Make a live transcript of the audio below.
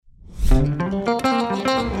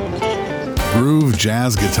Groove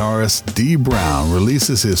jazz guitarist Dee Brown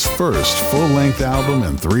releases his first full-length album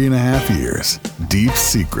in 3.5 years, Deep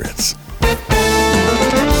Secrets.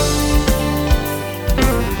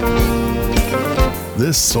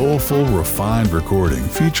 This soulful, refined recording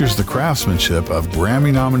features the craftsmanship of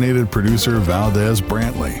Grammy-nominated producer Valdez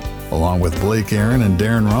Brantley, along with Blake Aaron and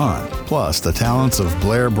Darren Ron, plus the talents of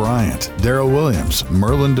Blair Bryant, Daryl Williams,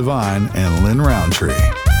 Merlin Devine, and Lynn Roundtree.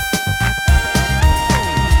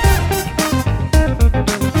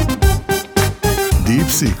 Deep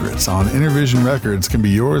Secrets on Intervision Records can be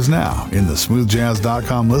yours now in the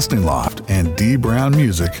smoothjazz.com listening loft and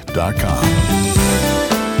dbrownmusic.com.